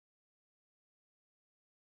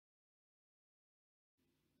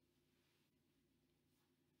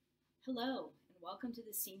Hello, and welcome to the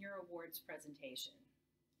Senior Awards presentation.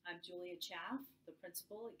 I'm Julia Chaff, the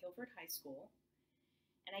principal at Guilford High School,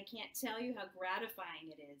 and I can't tell you how gratifying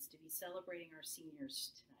it is to be celebrating our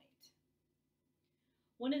seniors tonight.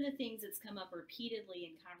 One of the things that's come up repeatedly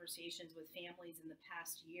in conversations with families in the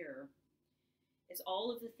past year is all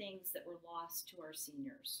of the things that were lost to our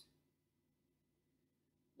seniors.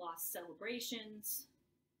 Lost celebrations,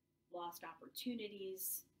 lost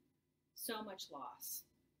opportunities, so much loss.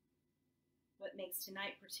 What makes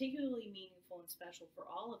tonight particularly meaningful and special for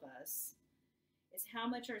all of us is how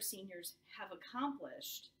much our seniors have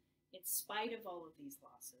accomplished in spite of all of these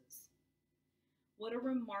losses. What a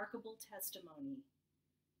remarkable testimony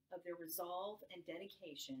of their resolve and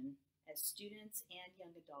dedication as students and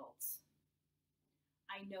young adults.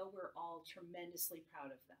 I know we're all tremendously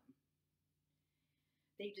proud of them.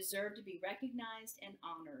 They deserve to be recognized and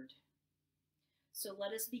honored. So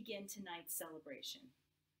let us begin tonight's celebration.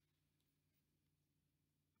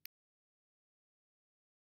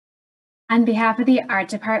 On behalf of the Art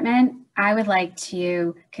Department, I would like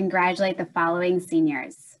to congratulate the following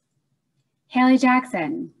seniors. Haley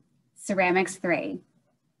Jackson, Ceramics 3.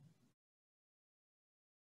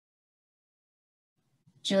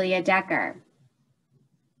 Julia Decker,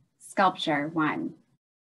 Sculpture 1.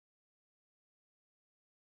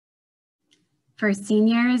 For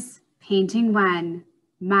seniors, Painting 1,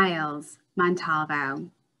 Miles Montalvo.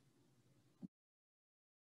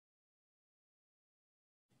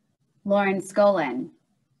 Lauren Skolin,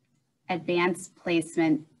 Advanced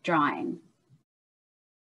Placement Drawing.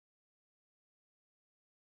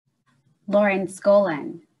 Lauren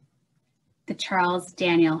Skolin, the Charles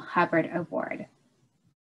Daniel Hubbard Award.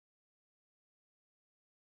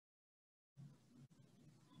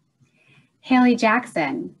 Haley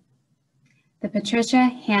Jackson, the Patricia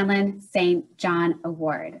Hanlon St. John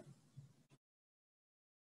Award.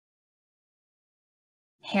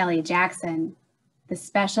 Haley Jackson, the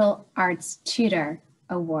Special Arts Tutor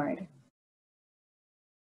Award.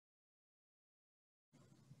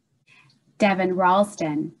 Devin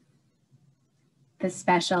Ralston, the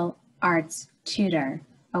Special Arts Tutor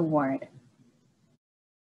Award.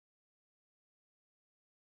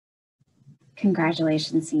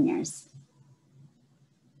 Congratulations, seniors.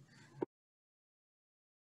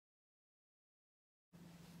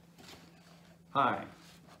 Hi,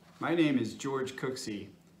 my name is George Cooksey,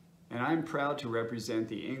 and I'm proud to represent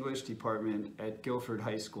the English department at Guilford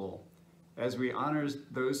High School as we honor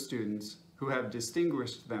those students who have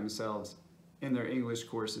distinguished themselves in their English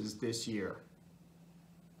courses this year.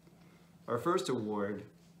 Our first award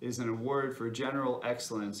is an award for general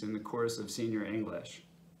excellence in the course of senior English.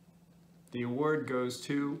 The award goes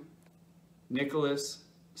to Nicholas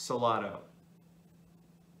Salato.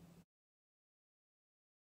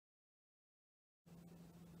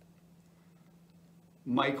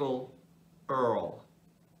 Michael Earl.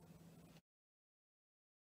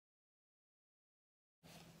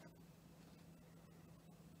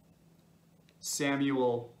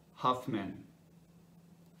 Samuel Huffman.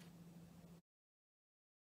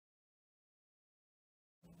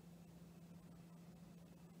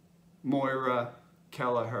 Moira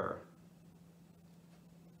Kelleher.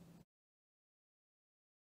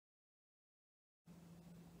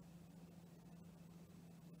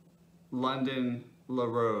 London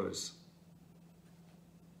LaRose.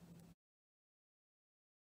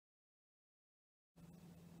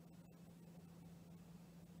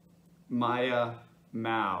 Maya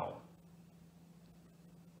Mao.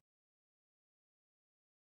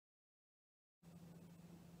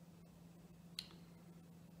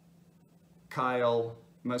 Kyle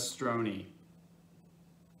Mastroni.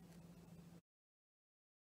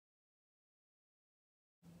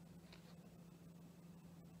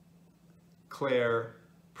 Claire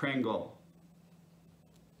Pringle.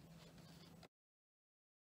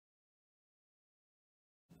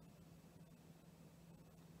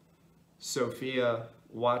 Sophia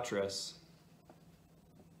Watrous.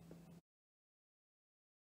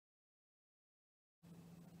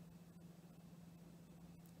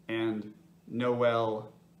 And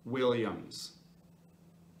Noelle Williams.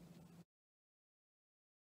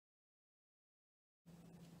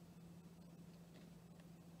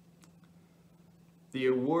 The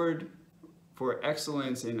award for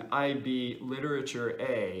excellence in IB Literature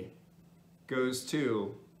A goes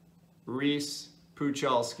to Reese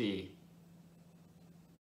Puchalski.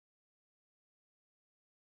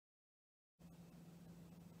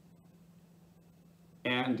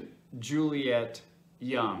 And Juliet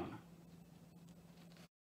Young.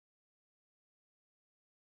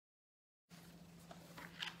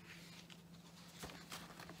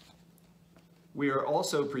 We are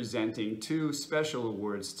also presenting 2 special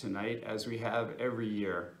awards tonight, as we have every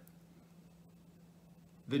year.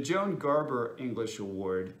 The Joan Garber English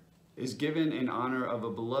Award is given in honor of a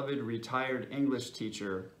beloved retired English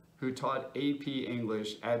teacher who taught AP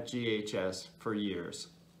English at GHS for years.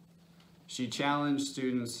 She challenged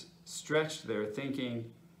students, stretched their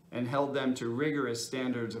thinking, and held them to rigorous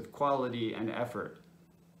standards of quality and effort.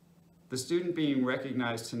 The student being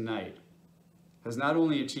recognized tonight has not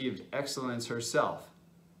only achieved excellence herself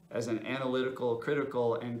as an analytical,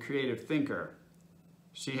 critical, and creative thinker,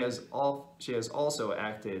 she has also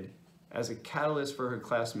acted as a catalyst for her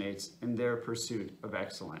classmates in their pursuit of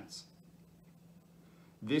excellence.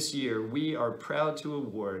 This year, we are proud to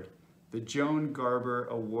award the Joan Garber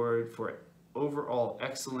Award for Overall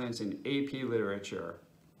Excellence in AP Literature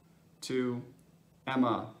to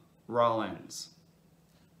Emma Rollins.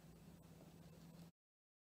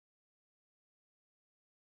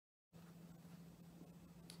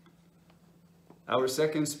 Our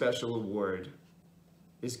second special award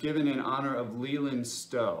is given in honor of Leland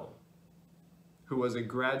Stowe, who was a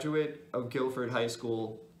graduate of Guilford High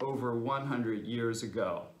School over 100 years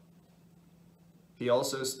ago. He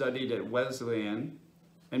also studied at Wesleyan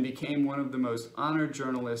and became one of the most honored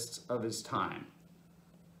journalists of his time,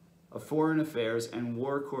 a foreign affairs and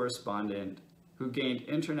war correspondent who gained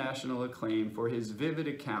international acclaim for his vivid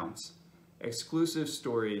accounts, exclusive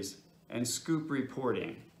stories, and scoop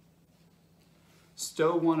reporting.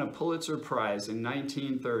 Stowe won a Pulitzer Prize in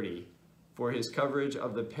 1930 for his coverage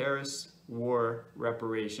of the Paris War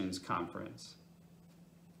Reparations Conference.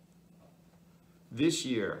 This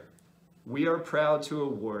year, we are proud to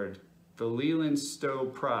award the Leland Stowe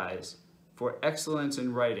Prize for Excellence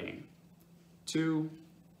in Writing to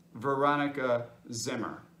Veronica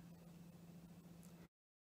Zimmer.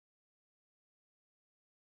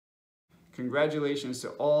 Congratulations to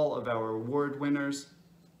all of our award winners.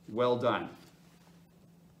 Well done.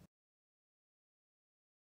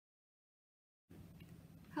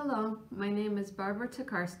 Hello, my name is Barbara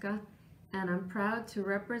Tokarska, and I'm proud to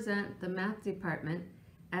represent the Math Department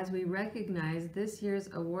as we recognize this year's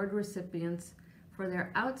award recipients for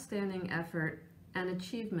their outstanding effort and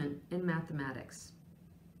achievement in mathematics.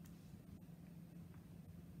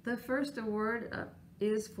 The first award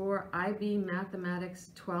is for IB Mathematics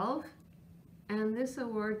 12, and this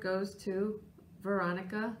award goes to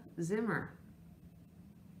Veronica Zimmer.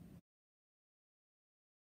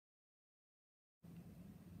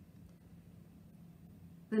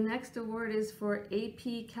 The next award is for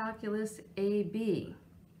AP Calculus AB.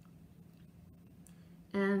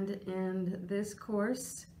 And in this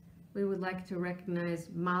course, we would like to recognize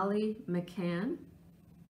Molly McCann,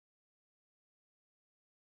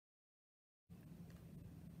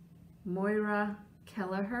 Moira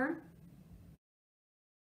Kelleher,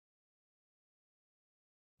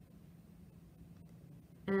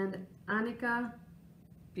 and Annika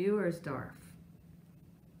Buersdorf.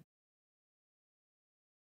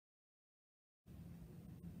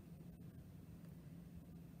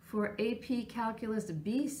 For AP Calculus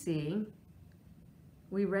BC,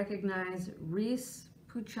 we recognize Reese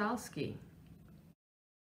Puchalski.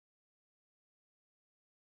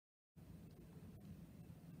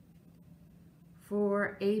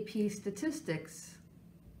 For AP Statistics,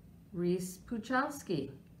 Reese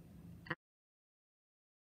Puchalski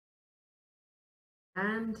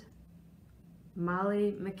and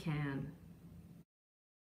Molly McCann.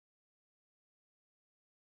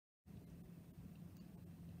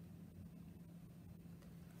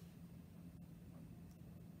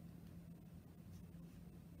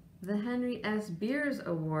 The Henry S. Beers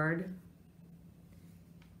Award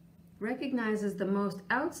recognizes the most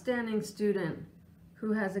outstanding student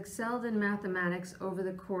who has excelled in mathematics over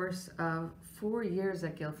the course of 4 years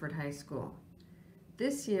at Guilford High School.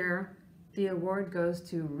 This year, the award goes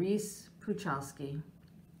to Reese Puchalski.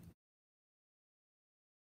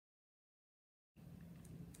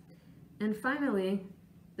 And finally,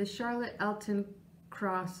 the Charlotte Elton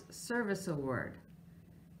Cross Service Award.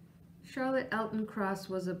 Charlotte Elton Cross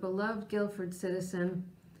was a beloved Guilford citizen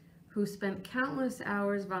who spent countless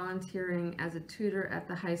hours volunteering as a tutor at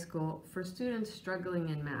the high school for students struggling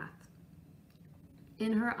in math.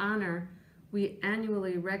 In her honor, we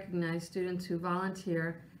annually recognize students who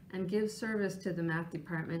volunteer and give service to the math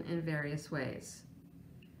department in various ways.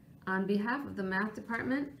 On behalf of the math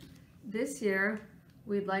department, this year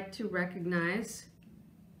we'd like to recognize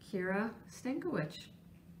Kira Stankiewicz.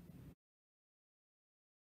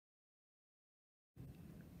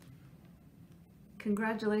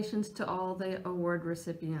 Congratulations to all the award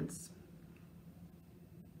recipients.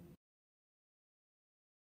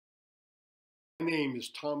 My name is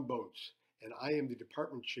Tom Boats, and I am the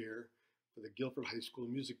department chair for the Guilford High School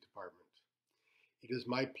Music Department. It is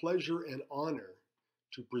my pleasure and honor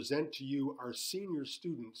to present to you our senior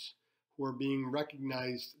students who are being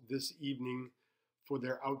recognized this evening for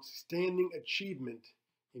their outstanding achievement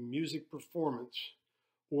in music performance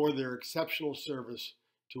or their exceptional service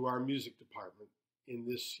to our music department in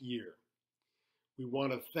this year. We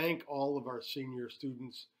want to thank all of our senior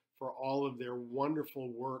students for all of their wonderful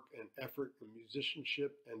work and effort in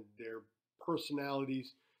musicianship and their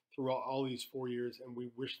personalities throughout all these 4 years, and we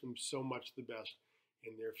wish them so much the best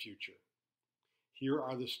in their future. Here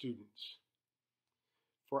are the students.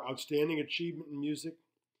 For outstanding achievement in music,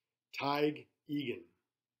 Tig Egan.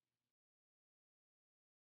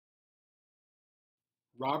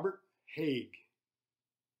 Robert Haig.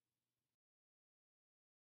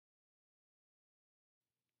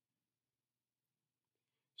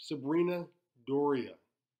 Sabrina Doria.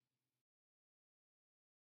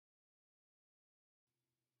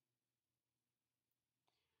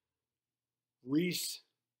 Reese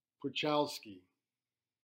Puchalski.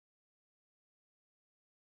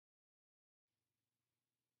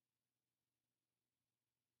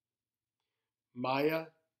 Maya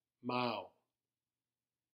Mao.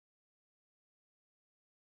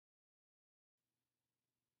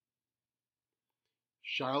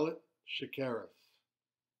 Charlotte Shakaris.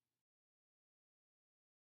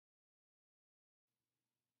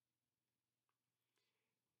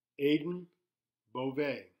 Aiden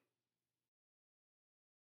Beauvais.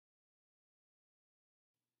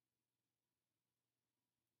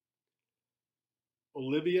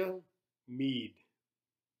 Olivia Mead.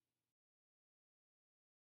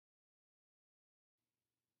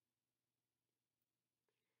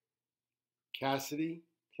 Cassidy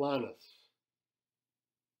Planas.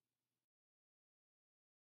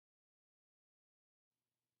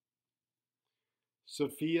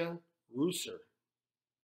 Sophia Russer.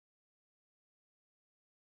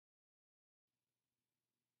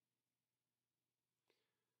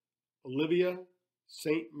 Olivia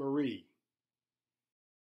St. Marie.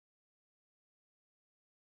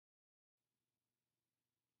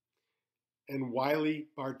 And Wiley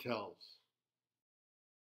Bartels.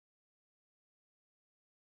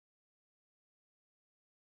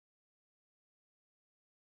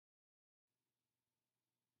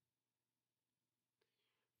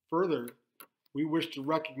 Further, we wish to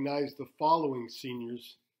recognize the following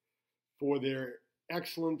seniors for their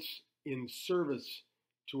excellence in service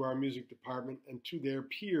to our music department and to their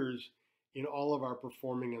peers in all of our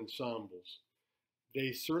performing ensembles.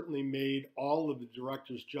 They certainly made all of the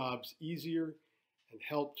directors' jobs easier and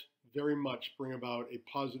helped very much bring about a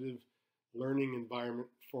positive learning environment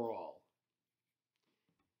for all.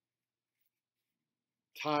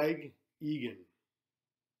 Tig Egan.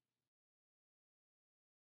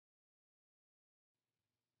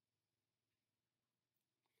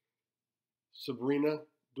 Sabrina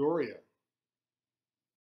Doria.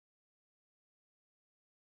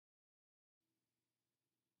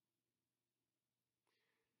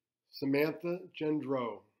 Samantha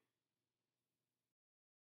Gendreau.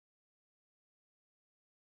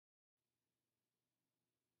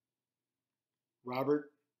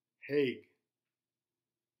 Robert Haig.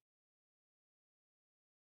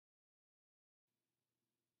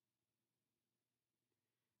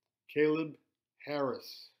 Caleb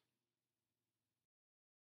Harris.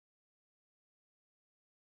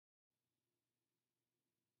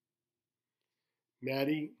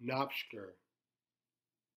 Maddie Knopfsker.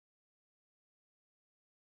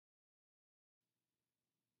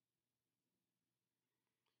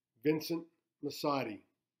 Vincent Masadi.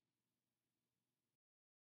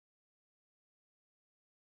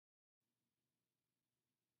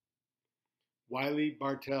 Wiley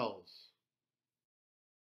Bartels.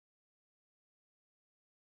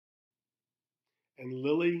 And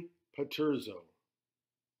Lily Paterzo.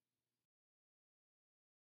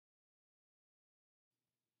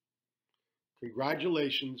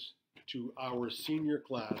 Congratulations to our senior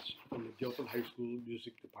class from the Guilford High School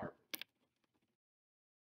Music Department.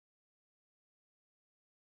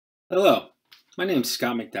 Hello, my name is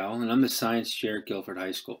Scott McDowell and I'm the Science Chair at Guilford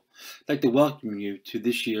High School. I'd like to welcome you to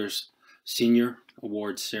this year's Senior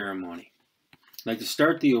Awards Ceremony. I'd like to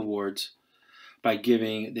start the awards by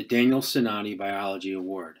giving the Daniel Sinati Biology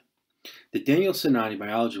Award. The Daniel Sinati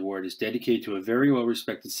Biology Award is dedicated to a very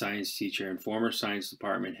well-respected science teacher and former science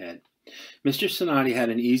department head. Mr. Sinati had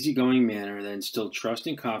an easygoing manner that instilled trust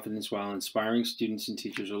and confidence while inspiring students and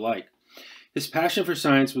teachers alike. His passion for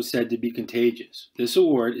science was said to be contagious. This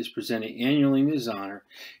award is presented annually in his honor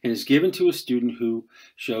and is given to a student who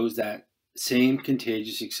shows that same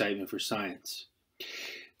contagious excitement for science.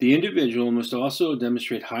 The individual must also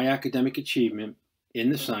demonstrate high academic achievement in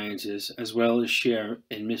the sciences, as well as share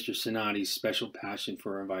in Mr. Sonati's special passion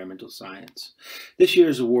for environmental science. This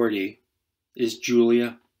year's awardee is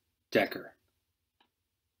Julia Decker.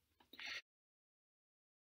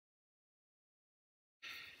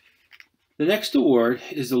 The next award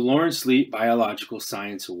is the Lawrence Leet Biological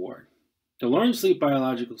Science Award. The Lawrence Leet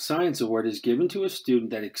Biological Science Award is given to a student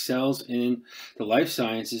that excels in the life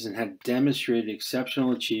sciences and has demonstrated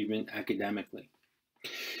exceptional achievement academically.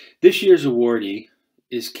 This year's awardee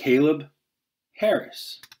is Caleb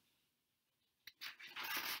Harris.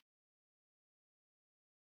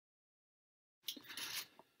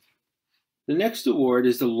 The next award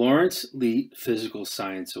is the Lawrence Leet Physical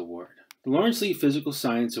Science Award. The Lawrence Leet Physical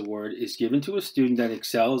Science Award is given to a student that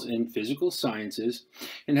excels in physical sciences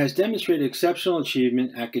and has demonstrated exceptional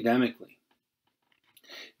achievement academically.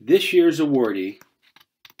 This year's awardee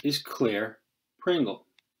is Claire Pringle.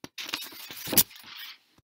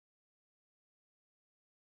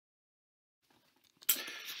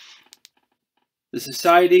 The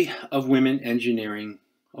Society of Women Engineering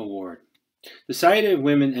Award. The Society of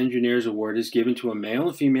Women Engineers Award is given to a male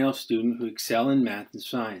and female student who excel in math and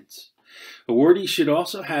science. Awardees should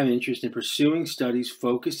also have interest in pursuing studies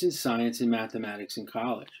focused in science and mathematics in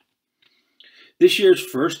college. This year's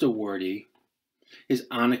first awardee is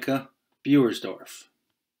Annika Buersdorf.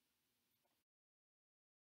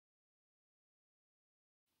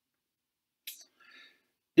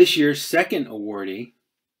 This year's second awardee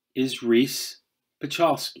is Reese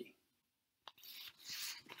Pachalski.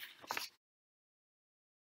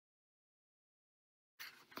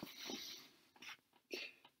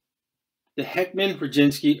 The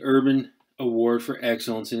Heckman-Brzezinski Urban Award for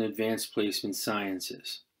Excellence in Advanced Placement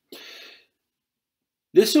Sciences.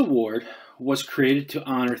 This award was created to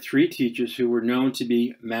honor 3 teachers who were known to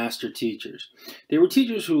be master teachers. They were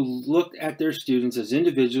teachers who looked at their students as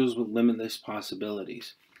individuals with limitless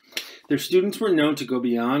possibilities. Their students were known to go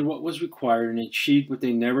beyond what was required and achieve what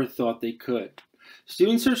they never thought they could.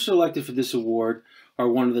 Students who are selected for this award are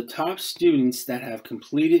one of the top students that have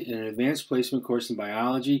completed an advanced placement course in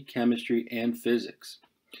biology, chemistry, and physics.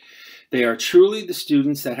 They are truly the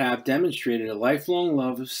students that have demonstrated a lifelong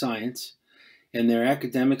love of science, and their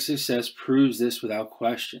academic success proves this without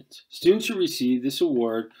questions. Students who receive this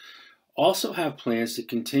award also have plans to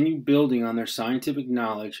continue building on their scientific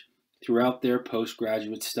knowledge throughout their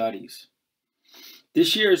postgraduate studies.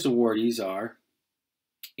 This year's awardees are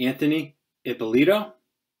Anthony Ippolito,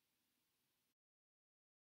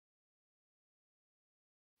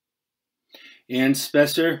 and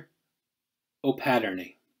Spencer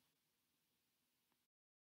O'Patterney.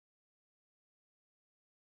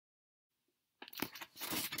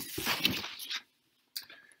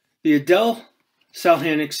 The Adele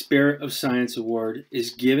Salhanik Spirit of Science Award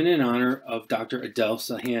is given in honor of Dr. Adele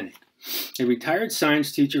Salhanik, a retired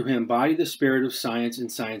science teacher who embodied the spirit of science in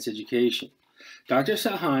science education. Dr.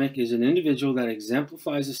 Salhanik is an individual that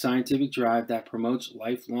exemplifies a scientific drive that promotes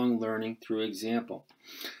lifelong learning through example.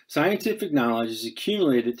 Scientific knowledge is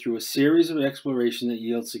accumulated through a series of exploration that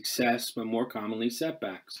yields success, but more commonly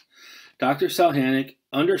setbacks. Dr. Salhanik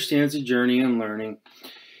understands the journey and learning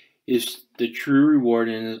is the true reward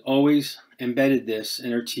and has always embedded this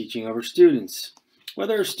in her teaching of her students.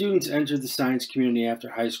 Whether her students entered the science community after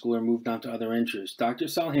high school or moved on to other interests, Dr.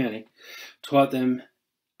 Salhanik taught them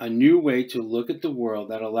a new way to look at the world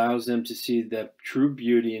that allows them to see the true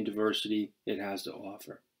beauty and diversity it has to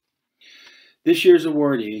offer. This year's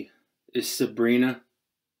awardee is Sabrina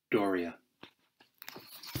Doria.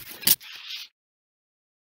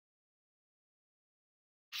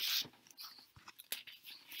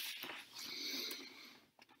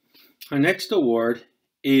 Our next award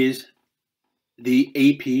is the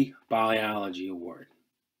AP Biology Award.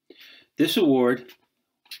 This award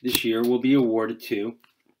this year will be awarded to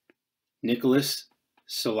Nicholas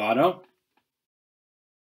Salato,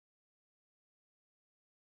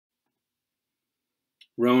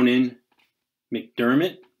 Ronan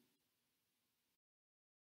McDermott,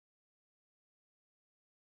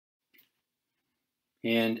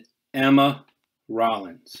 and Emma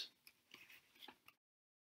Rollins.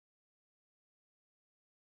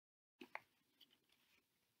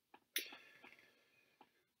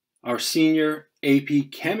 Our Senior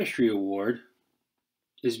AP Chemistry Award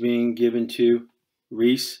is being given to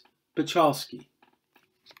Reese Pachalski.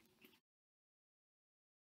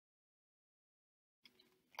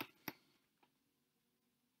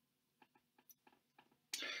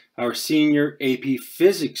 Our Senior AP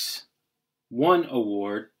Physics 1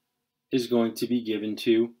 Award is going to be given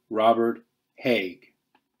to Robert Haig.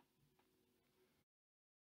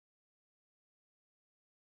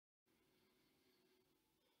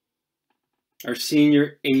 Our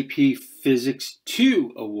Senior AP Physics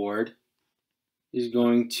 2 award is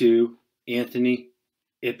going to Anthony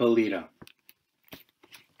Ippolito.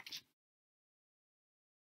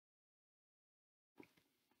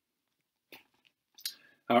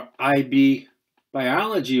 Our IB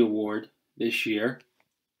Biology award this year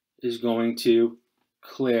is going to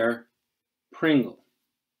Claire Pringle.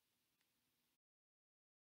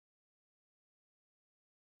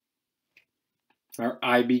 Our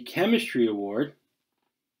IB Chemistry award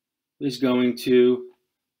is going to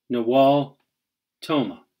Nawal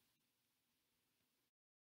Toma.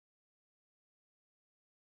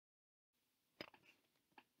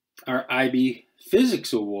 Our IB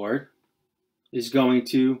Physics award is going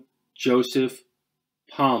to Joseph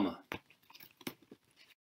Palma.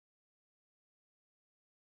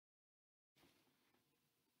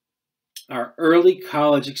 Our Early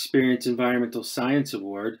College Experience Environmental Science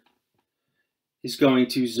award is going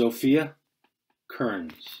to Zofia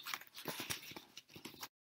Kearns.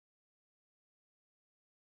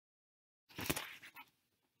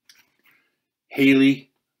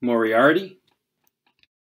 Haley Moriarty.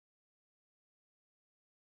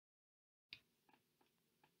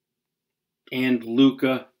 And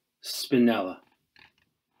Luca Spinella.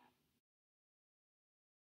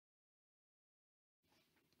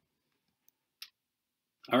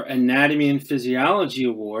 Our Anatomy and Physiology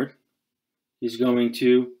award is going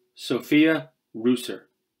to Sophia Russer.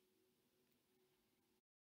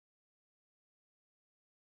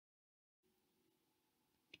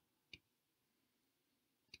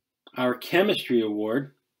 Our Chemistry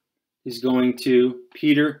award is going to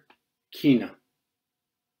Peter Kina.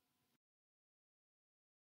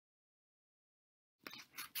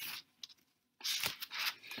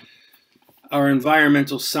 Our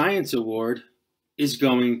Environmental Science award is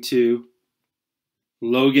going to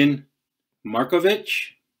Logan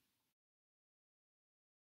Markovich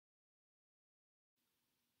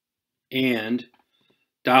and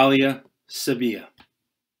Dahlia Sabia.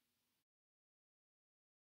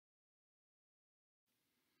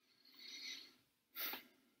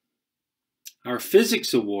 Our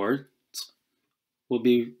Physics award will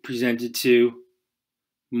be presented to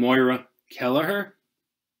Moira Kelleher,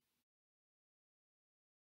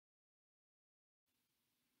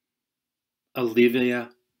 Olivia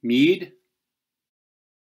Mead,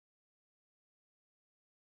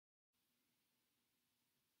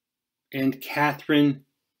 and Catherine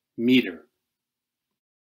Meeder.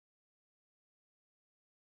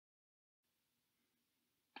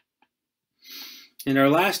 And our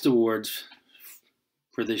last awards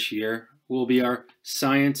for this year will be our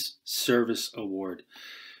Science Service Award.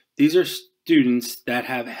 These are students that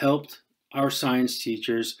have helped our science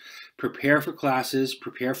teachers prepare for classes,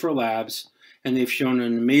 prepare for labs, and they've shown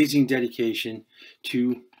an amazing dedication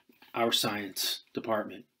to our science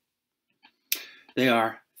department. They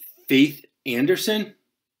are Faith Anderson,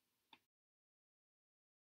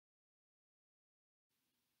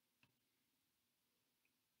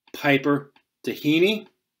 Piper Tahini,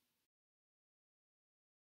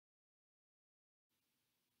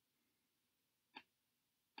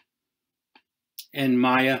 and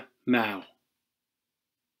Maya Mao.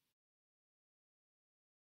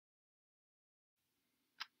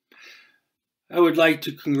 I would like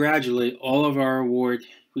to congratulate all of our award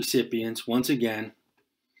recipients once again,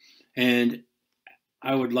 and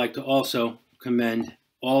I would like to also commend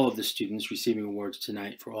all of the students receiving awards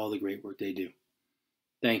tonight for all the great work they do.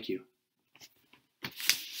 Thank you.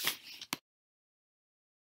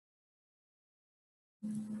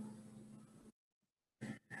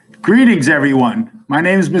 Greetings, everyone. My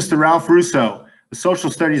name is Mr. Ralph Russo, the Social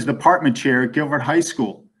Studies Department Chair at Guilford High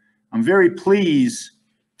School. I'm very pleased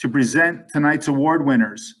to present tonight's award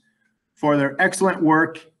winners for their excellent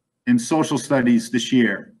work in social studies this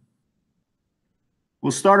year.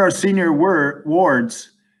 We'll start our senior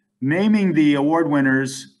awards naming the award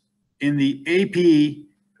winners in the AP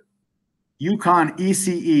UConn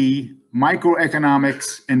ECE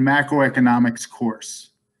Microeconomics and Macroeconomics course.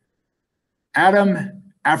 Adam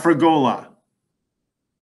Afragola.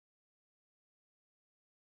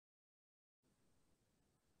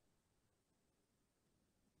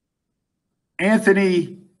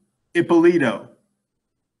 Anthony Ippolito.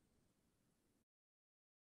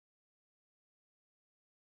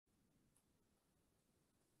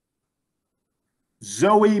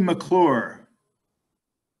 Zoe McClure.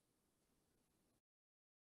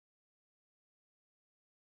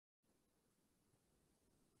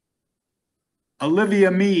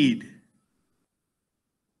 Olivia Mead.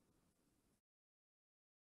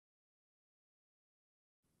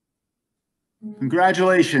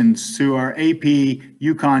 Congratulations to our AP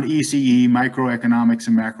UConn ECE Microeconomics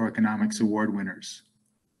and Macroeconomics Award winners.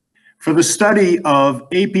 For the study of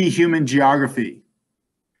AP Human Geography,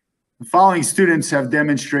 the following students have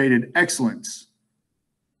demonstrated excellence.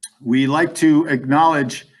 We like to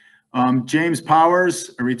acknowledge James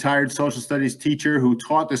Powers, a retired social studies teacher who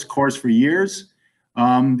taught this course for years.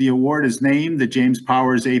 The award is named the James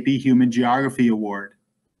Powers AP Human Geography Award.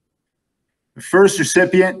 The first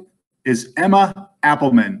recipient is Emma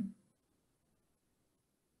Appleman.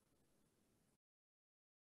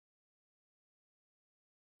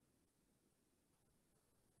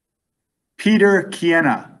 Peter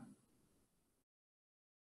Kiena.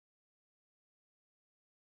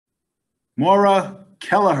 Maura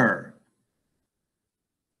Kelleher.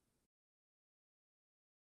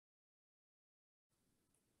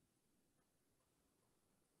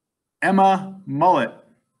 Emma Mullett.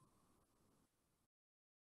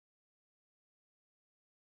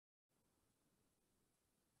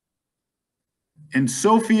 And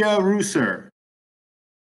Sophia Russer.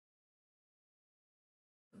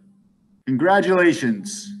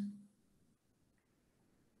 Congratulations.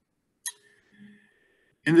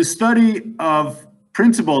 In the study of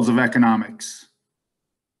principles of economics,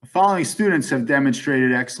 the following students have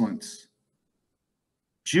demonstrated excellence.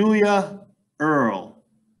 Julia Earle.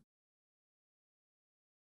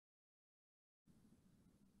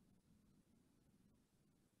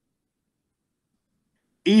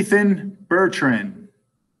 Ethan Bertrand.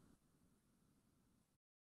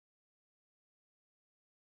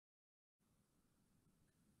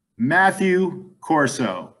 Matthew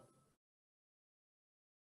Corso.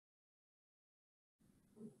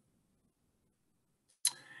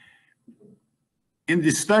 In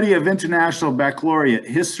the study of International Baccalaureate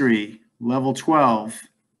History, Level 12,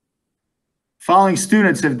 following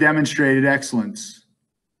students have demonstrated excellence.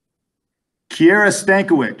 Kiera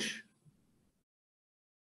Stankiewicz.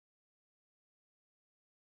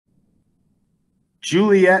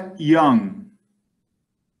 Juliet Young.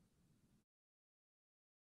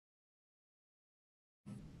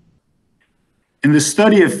 In the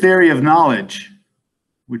study of Theory of Knowledge,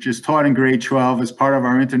 which is taught in grade 12 as part of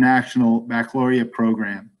our International Baccalaureate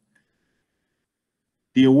program,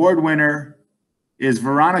 the award winner is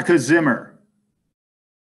Veronica Zimmer.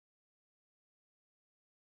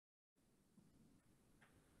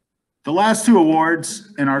 The last two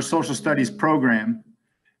awards in our social studies program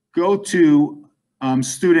go to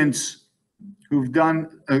students who've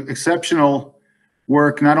done exceptional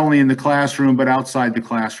work, not only in the classroom, but outside the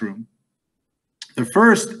classroom. The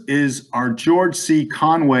first is our George C.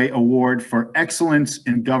 Conway Award for Excellence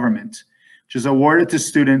in Government, which is awarded to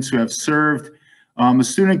students who have served a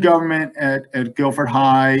student government at Guilford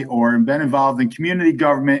High or been involved in community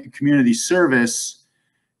government and community service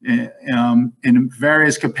in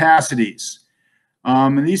various capacities.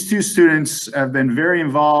 And these two students have been very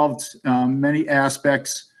involved in many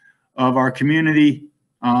aspects of our community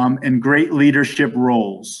in great leadership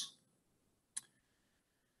roles.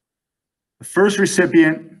 The first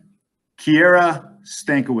recipient, Kiera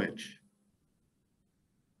Stankiewicz.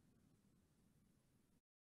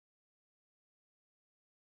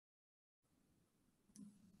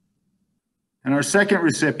 And our second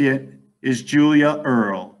recipient is Julia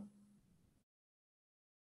Earle.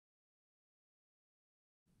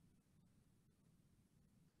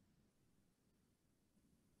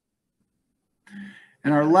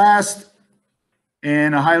 And our last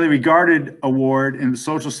and a highly regarded award in the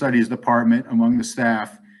Social Studies Department among the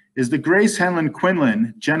staff is the Grace Henlon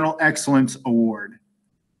Quinlan General Excellence Award.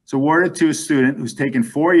 It's awarded to a student who's taken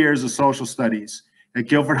 4 years of social studies at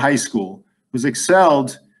Guilford High School, who's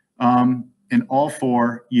excelled in all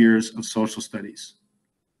 4 years of social studies.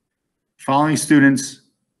 Following students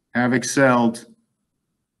have excelled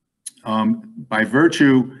by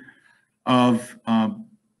virtue of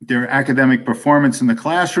their academic performance in the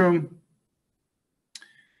classroom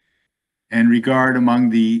and regard among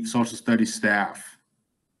the social studies staff.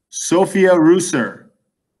 Sophia Russer.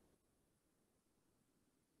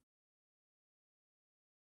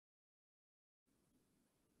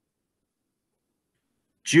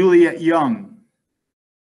 Juliet Young.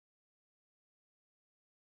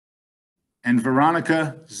 And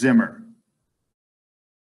Veronica Zimmer.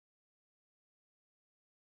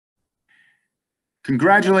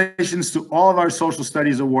 Congratulations to all of our Social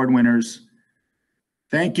Studies Award winners.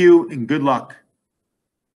 Thank you and good luck.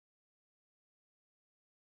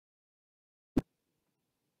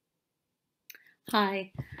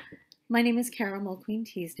 Hi, my name is Carol Mulqueen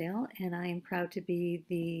Teasdale, and I am proud to be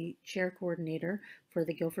the chair coordinator for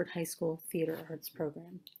the Guilford High School Theater Arts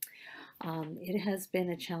Program. It has been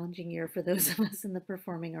a challenging year for those of us in the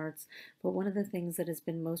performing arts, but one of the things that has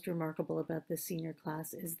been most remarkable about this senior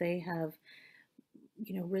class is they have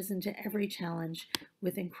risen to every challenge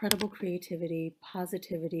with incredible creativity,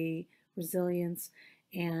 positivity, resilience,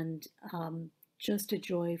 and just a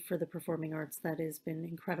joy for the performing arts that has been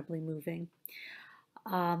incredibly moving.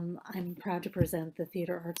 I'm proud to present the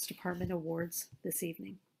Theater Arts Department Awards this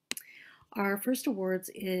evening. Our first awards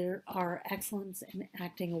are Excellence in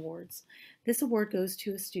Acting Awards. This award goes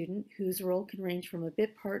to a student whose role can range from a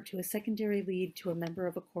bit part to a secondary lead to a member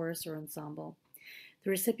of a chorus or ensemble.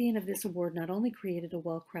 The recipient of this award not only created a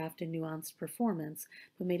well-crafted and nuanced performance,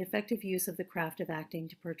 but made effective use of the craft of acting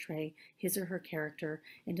to portray his or her character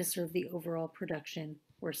and to serve the overall production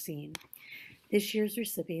or scene. This year's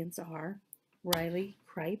recipients are Riley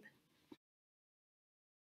Kripe,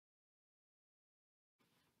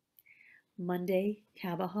 Monday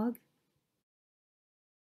Cabahug,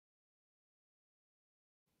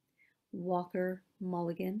 Walker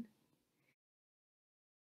Mulligan,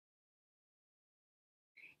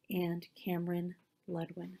 and Cameron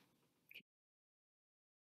Ludwin.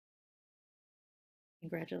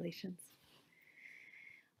 Congratulations.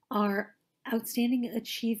 Our outstanding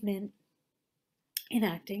achievement in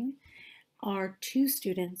acting are two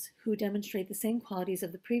students who demonstrate the same qualities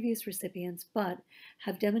of the previous recipients, but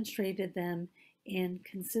have demonstrated them in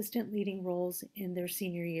consistent leading roles in their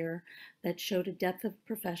senior year that showed a depth of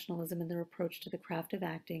professionalism in their approach to the craft of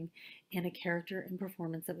acting and a character and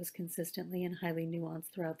performance that was consistently and highly nuanced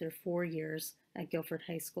throughout their 4 years at Guilford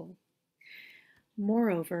High School.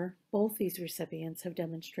 Moreover, both these recipients have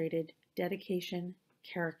demonstrated dedication,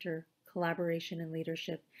 character, collaboration, and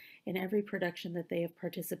leadership in every production that they have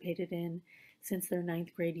participated in since their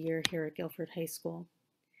 9th grade year here at Guilford High School.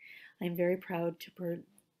 I'm very proud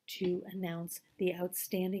to announce the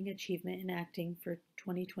Outstanding Achievement in Acting for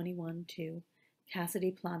 2021 to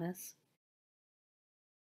Cassidy Planas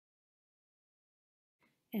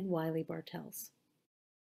and Wiley Bartels.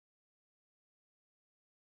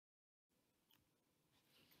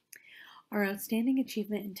 Our Outstanding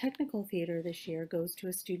Achievement in Technical Theater this year goes to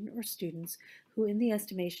a student or students who, in the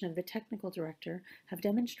estimation of the technical director, have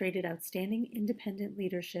demonstrated outstanding independent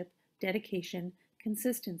leadership, dedication,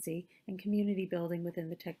 consistency, and community building within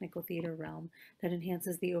the technical theater realm that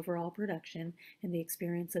enhances the overall production and the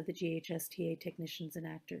experience of the GHSTA technicians and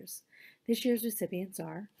actors. This year's recipients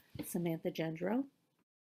are Samantha Gendro,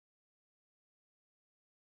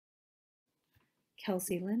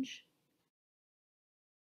 Kelsey Lynch,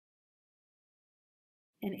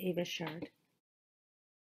 and Ava Shard.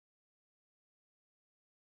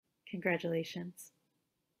 Congratulations.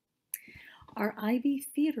 Our IB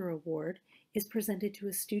Theater Award is presented to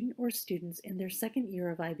a student or students in their 2nd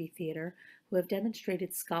year of IB Theater who have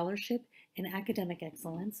demonstrated scholarship and academic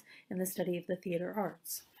excellence in the study of the theater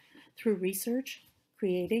arts. Through research,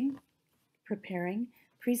 creating, preparing,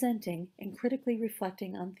 presenting, and critically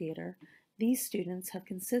reflecting on theater, these students have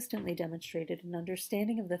consistently demonstrated an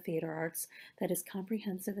understanding of the theater arts that is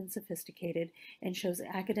comprehensive and sophisticated and shows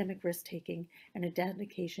academic risk-taking and a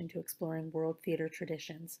dedication to exploring world theater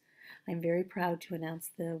traditions. I'm very proud to announce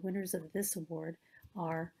the winners of this award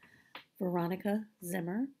are Veronica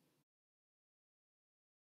Zimmer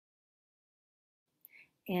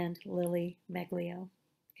and Lily Meglio.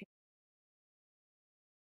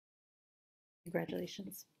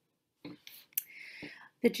 Congratulations.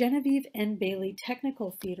 The Genevieve N. Bailey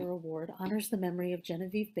Technical Theater Award honors the memory of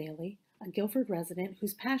Genevieve Bailey, a Guilford resident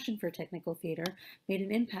whose passion for technical theater made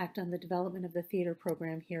an impact on the development of the theater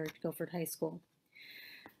program here at Guilford High School.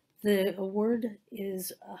 The award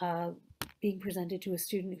is being presented to a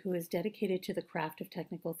student who is dedicated to the craft of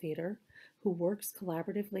technical theater, who works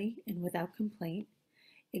collaboratively and without complaint,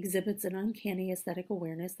 exhibits an uncanny aesthetic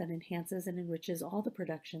awareness that enhances and enriches all the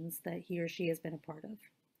productions that he or she has been a part of.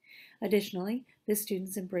 Additionally, this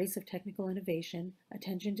student's embrace of technical innovation,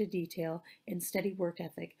 attention to detail, and steady work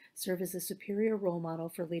ethic serve as a superior role model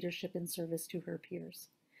for leadership and service to her peers.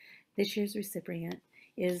 This year's recipient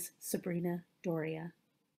is Sabrina Doria.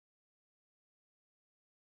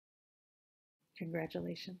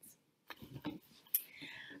 Congratulations.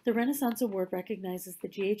 The Renaissance Award recognizes the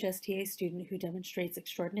GHSTA student who demonstrates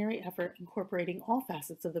extraordinary effort incorporating all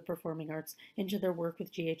facets of the performing arts into their work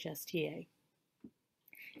with GHSTA.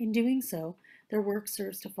 In doing so, their work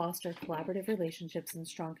serves to foster collaborative relationships and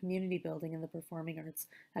strong community building in the performing arts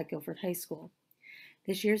at Guilford High School.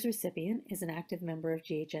 This year's recipient is an active member of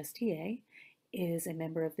GHSTA, is a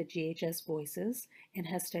member of the GHS Voices, and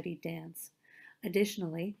has studied dance.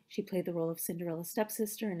 Additionally, she played the role of Cinderella's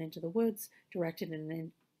stepsister in Into the Woods, directed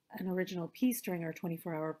and an original piece during our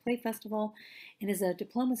 24-hour play festival, and is a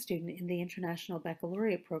diploma student in the International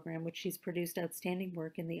Baccalaureate program, which she's produced outstanding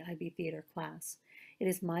work in the IB Theater class. It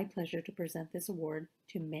is my pleasure to present this award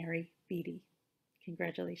to Mary Beatty.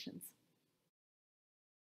 Congratulations.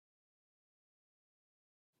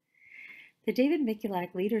 The David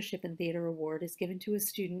Mikulak Leadership in Theater Award is given to a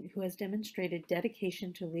student who has demonstrated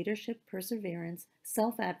dedication to leadership, perseverance,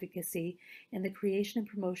 self-advocacy, and the creation and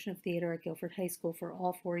promotion of theater at Guilford High School for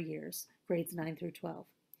all 4 years, grades 9 through 12.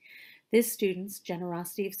 This student's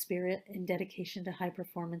generosity of spirit and dedication to high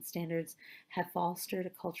performance standards have fostered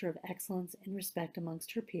a culture of excellence and respect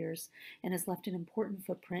amongst her peers and has left an important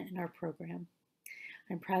footprint in our program.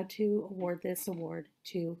 I'm proud to award this award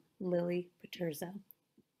to Lily Paterzo.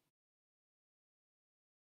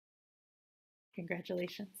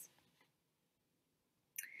 Congratulations.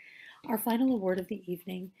 Our final award of the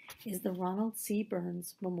evening is the Ronald C.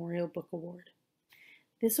 Burns Memorial Book Award.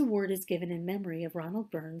 This award is given in memory of Ronald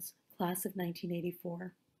Burns, class of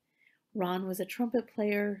 1984. Ron was a trumpet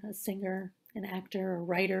player, a singer, an actor, a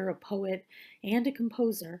writer, a poet, and a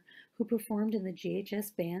composer who performed in the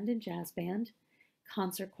GHS Band and Jazz Band,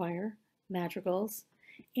 concert choir, madrigals,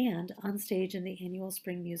 and on stage in the annual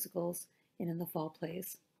spring musicals and in the fall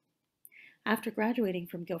plays. After graduating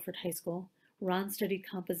from Guilford High School, Ron studied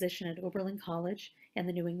composition at Oberlin College and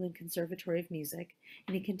the New England Conservatory of Music,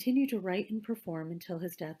 and he continued to write and perform until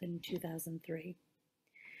his death in 2003.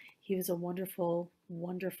 He was a wonderful,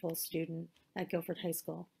 wonderful student at Guilford High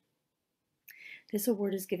School. This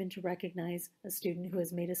award is given to recognize a student who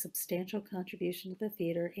has made a substantial contribution to the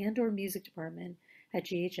theater and/or music department at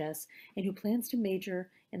GHS and who plans to major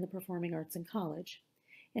in the performing arts in college.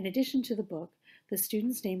 In addition to the book, the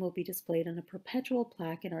student's name will be displayed on a perpetual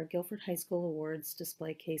plaque in our Guilford High School Awards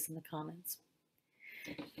display case in the Commons.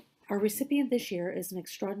 Our recipient this year is an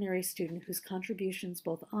extraordinary student whose contributions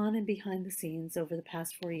both on and behind the scenes over the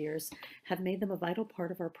past 4 years have made them a vital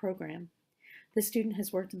part of our program. This student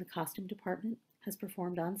has worked in the costume department, has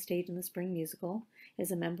performed on stage in the spring musical,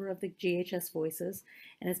 is a member of the GHS Voices,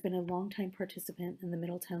 and has been a longtime participant in the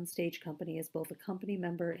Middletown Stage Company as both a company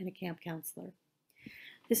member and a camp counselor.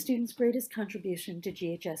 The student's greatest contribution to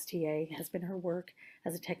GHSTA has been her work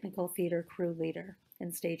as a technical theater crew leader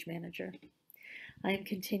and stage manager. I am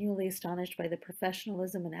continually astonished by the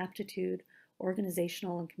professionalism and aptitude,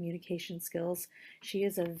 organizational and communication skills. She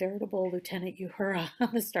is a veritable Lieutenant Uhura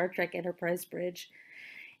on the Star Trek Enterprise bridge,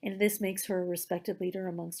 and this makes her a respected leader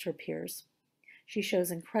amongst her peers. She shows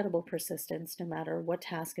incredible persistence no matter what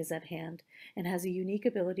task is at hand, and has a unique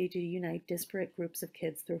ability to unite disparate groups of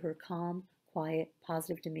kids through her calm, quiet,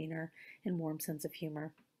 positive demeanor, and warm sense of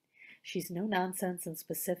humor. She's no nonsense and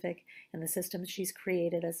specific, and the systems she's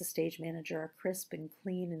created as a stage manager are crisp and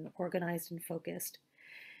clean and organized and focused.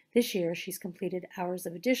 This year, she's completed hours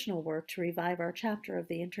of additional work to revive our chapter of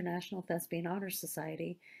the International Thespian Honor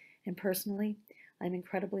Society, and personally, I'm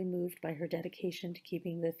incredibly moved by her dedication to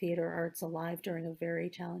keeping the theater arts alive during a very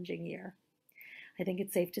challenging year. I think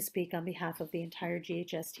it's safe to speak on behalf of the entire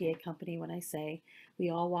GHSTA company when I say we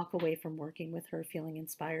all walk away from working with her feeling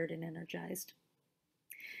inspired and energized.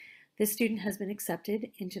 This student has been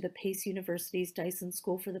accepted into the Pace University's Dyson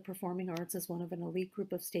School for the Performing Arts as one of an elite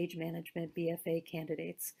group of stage management BFA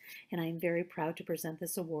candidates, and I am very proud to present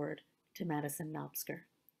this award to Madison Knobsker.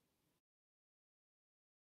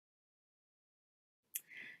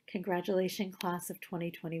 Congratulations, class of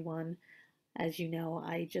 2021. As you know,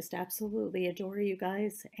 I just absolutely adore you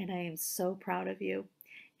guys, and I am so proud of you,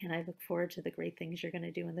 and I look forward to the great things you're going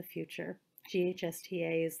to do in the future.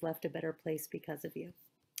 GHSTA is left a better place because of you.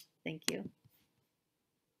 Thank you.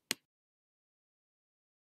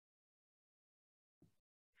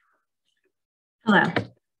 Hello,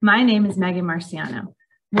 my name is Megan Marciano,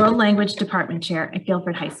 World Language Department Chair at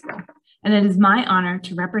Guilford High School, and it is my honor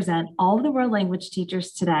to represent all of the world language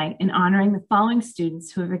teachers today in honoring the following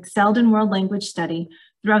students who have excelled in world language study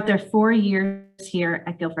throughout their 4 years here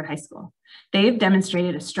at Guilford High School. They have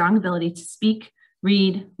demonstrated a strong ability to speak,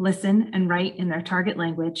 read, listen, and write in their target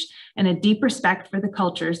language, and a deep respect for the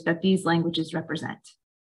cultures that these languages represent.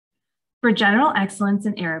 For general excellence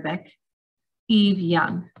in Arabic, Eve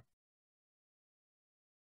Young.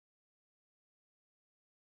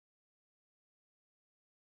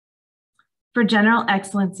 For general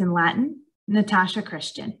excellence in Latin, Natasha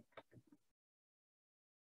Christian.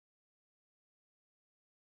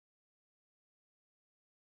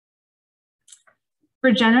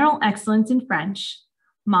 For general excellence in French,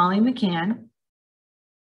 Molly McCann.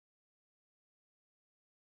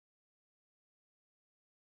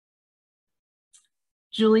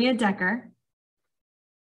 Julia Decker.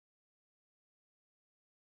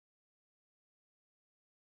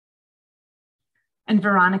 and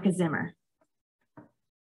Veronica Zimmer.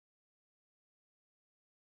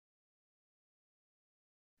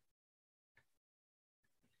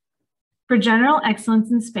 For general excellence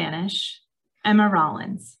in Spanish, Emma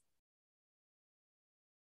Rollins.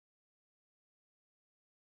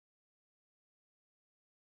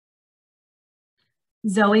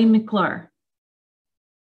 Zoe McClure.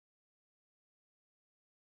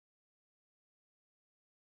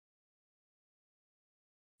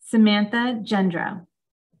 Samantha Gendro.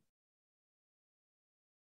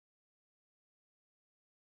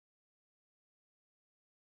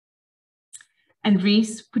 And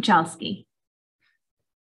Reese Puchalski.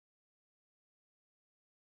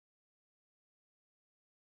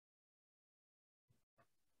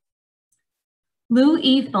 Lou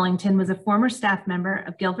E. Fullington was a former staff member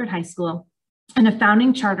of Guilford High School and a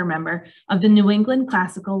founding charter member of the New England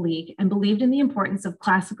Classical League and believed in the importance of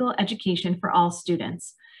classical education for all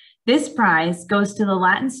students. This prize goes to the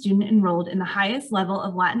Latin student enrolled in the highest level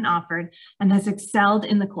of Latin offered and has excelled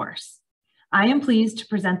in the course. I am pleased to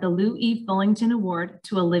present the Lou E. Fullington Award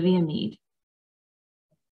to Olivia Mead.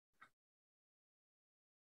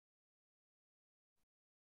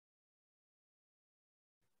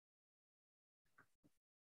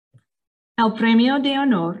 El Premio de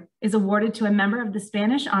Honor is awarded to a member of the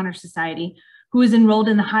Spanish Honor Society who is enrolled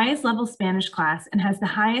in the highest level Spanish class and has the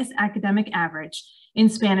highest academic average in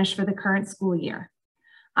Spanish for the current school year.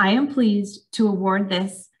 I am pleased to award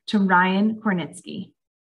this to Ryan Kornitsky.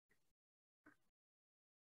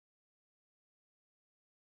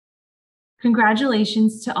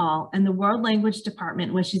 Congratulations to all, and the World Language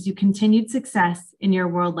Department wishes you continued success in your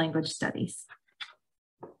world language studies.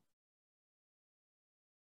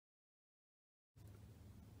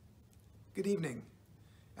 Good evening.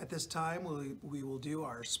 At this time, we will do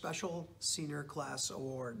our special senior class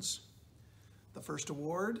awards. The first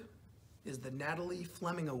award is the Natalie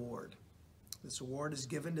Fleming Award. This award is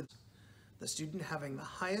given to the student having the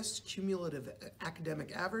highest cumulative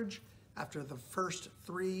academic average after the first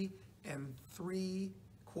 3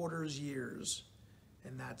 3/4 years.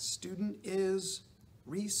 And that student is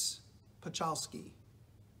Reese Puchalski.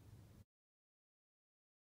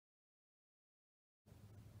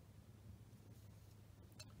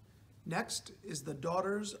 Next is the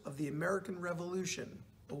Daughters of the American Revolution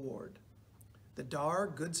Award. The DAR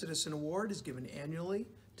Good Citizen Award is given annually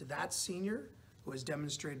to that senior who has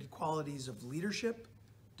demonstrated qualities of leadership,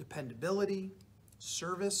 dependability,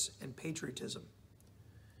 service, and patriotism.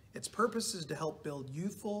 Its purpose is to help build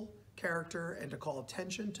youthful character and to call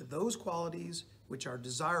attention to those qualities which are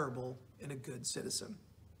desirable in a good citizen.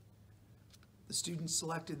 The student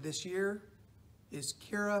selected this year is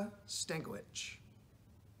Kira Stankiewicz.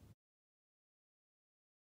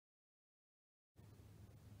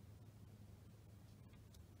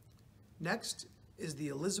 Next is the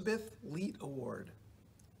Elizabeth Leet Award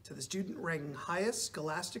to the student ranking highest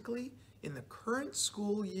scholastically in the current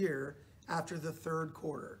school year after the 3rd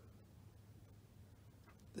quarter.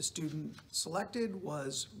 The student selected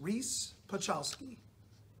was Reese Puchalski.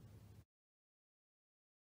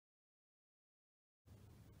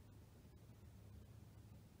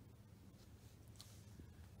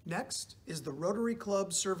 Next is the Rotary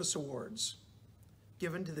Club Service Awards,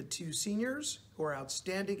 given to the 2 seniors who are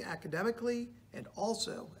outstanding academically and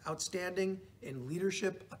also outstanding in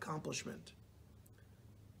leadership accomplishment.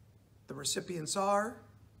 The recipients are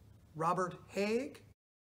Robert Haig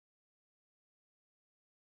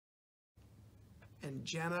and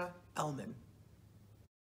Jana Ellman.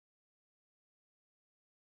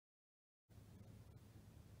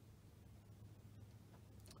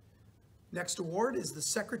 Next award is the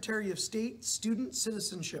Secretary of State Student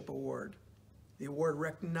Citizenship Award. The award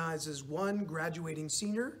recognizes one graduating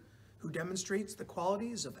senior who demonstrates the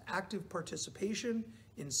qualities of active participation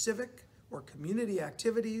in civic or community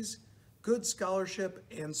activities, good scholarship,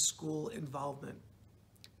 and school involvement.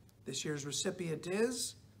 This year's recipient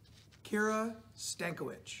is Kira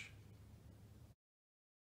Stankiewicz.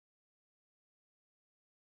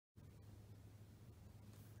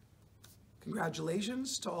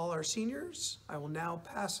 Congratulations to all our seniors. I will now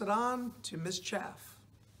pass it on to Ms. Chaff.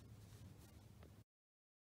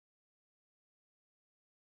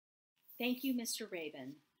 Thank you, Mr.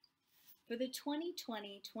 Raven. For the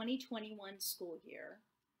 2020-2021 school year,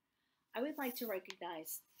 I would like to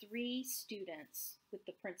recognize 3 students with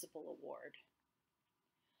the Principal Award.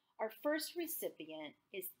 Our first recipient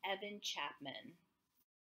is Evan Chapman.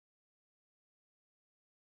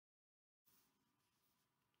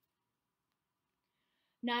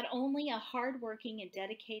 Not only a hardworking and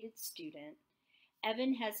dedicated student,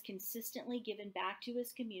 Evan has consistently given back to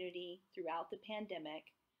his community throughout the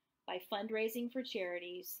pandemic by fundraising for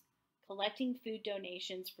charities, collecting food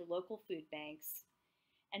donations for local food banks,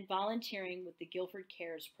 and volunteering with the Guilford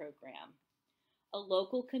Cares program, a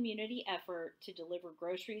local community effort to deliver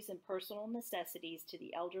groceries and personal necessities to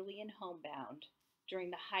the elderly and homebound during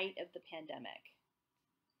the height of the pandemic.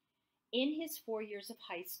 In his 4 years of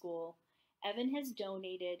high school, Evan has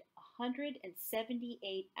donated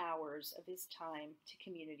 178 hours of his time to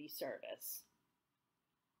community service.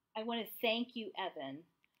 I want to thank you, Evan,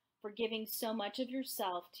 for giving so much of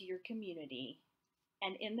yourself to your community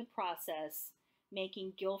and in the process,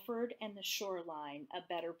 making Guilford and the shoreline a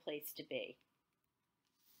better place to be.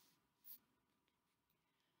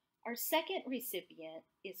 Our second recipient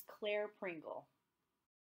is Claire Pringle.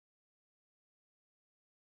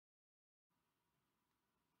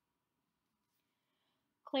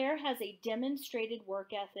 Claire has a demonstrated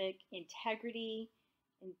work ethic, integrity,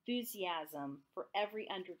 enthusiasm for every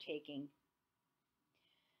undertaking.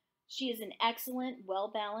 She is an excellent,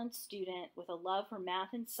 well-balanced student with a love for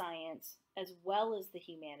math and science, as well as the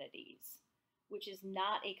humanities, which is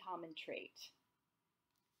not a common trait.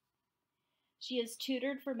 She is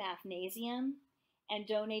tutored for Mathnasium and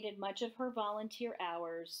donated much of her volunteer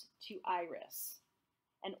hours to IRIS,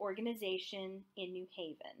 an organization in New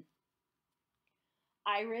Haven.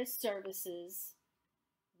 IRIS services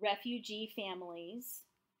refugee families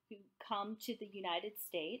who come to the United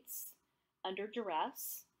States under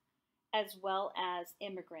duress, as well as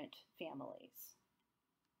immigrant families.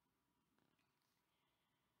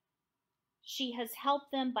 She has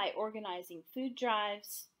helped them by organizing food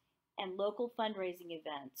drives and local fundraising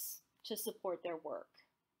events to support their work.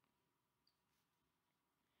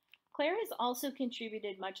 Claire has also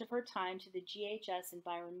contributed much of her time to the GHS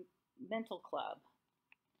Environmental Club.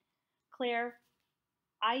 Claire,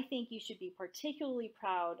 I think you should be particularly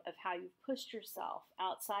proud of how you've pushed yourself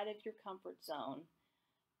outside of your comfort zone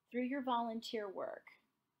through your volunteer work.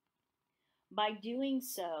 By doing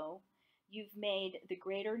so, you've made the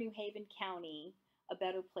greater New Haven County a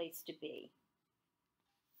better place to be.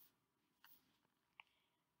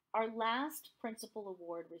 Our last Principal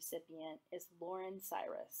Award recipient is Lauren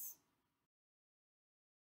Cyrus.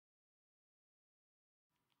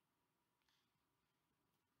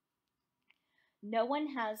 No one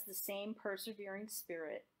has the same persevering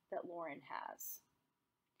spirit that Lauren has.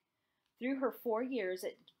 Through her 4 years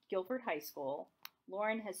at Guilford High School,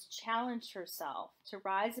 Lauren has challenged herself to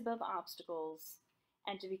rise above obstacles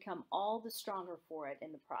and to become all the stronger for it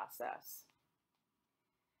in the process.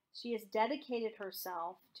 She has dedicated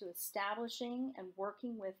herself to establishing and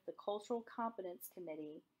working with the Cultural Competence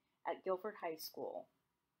Committee at Guilford High School.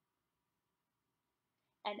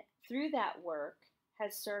 And through that work,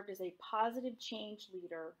 has served as a positive change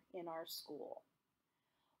leader in our school.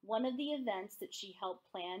 One of the events that she helped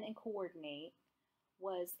plan and coordinate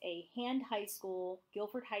was a Hand High School,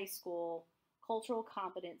 Guilford High School Cultural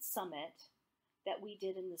Competence Summit that we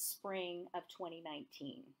did in the spring of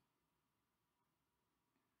 2019.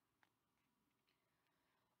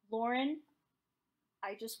 Lauren,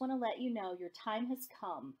 I just want to let you know your time has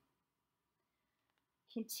come.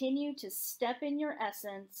 Continue to step in your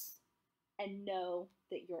essence and know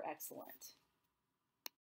that you're excellent.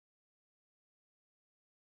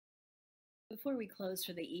 Before we close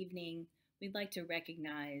for the evening, we'd like to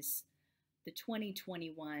recognize the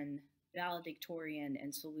 2021 valedictorian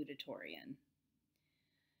and salutatorian.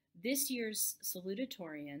 This year's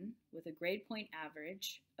salutatorian, with a grade point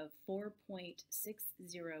average of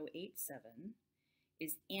 4.6087,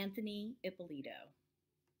 is Anthony Ippolito.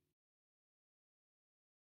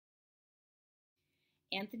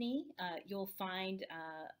 Anthony, you'll find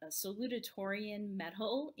a salutatorian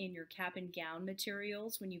medal in your cap and gown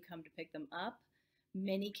materials when you come to pick them up.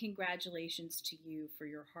 Many congratulations to you for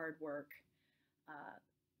your hard work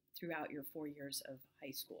throughout your 4 years of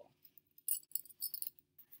high school.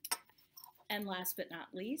 And last but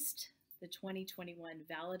not least, the 2021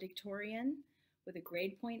 valedictorian with a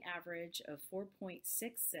grade point average of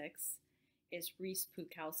 4.66 is Reese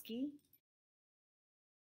Pukowski.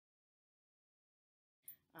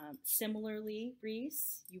 Similarly,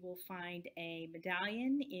 Reese, you will find a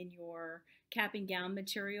medallion in your cap and gown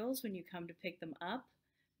materials when you come to pick them up.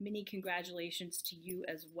 Many congratulations to you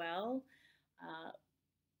as well.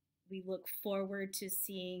 We look forward to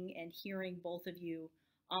seeing and hearing both of you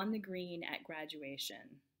on the green at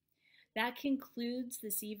graduation. That concludes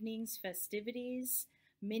this evening's festivities.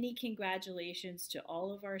 Many congratulations to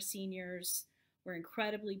all of our seniors. We're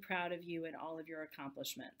incredibly proud of you and all of your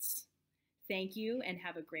accomplishments. Thank you and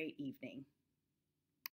have a great evening.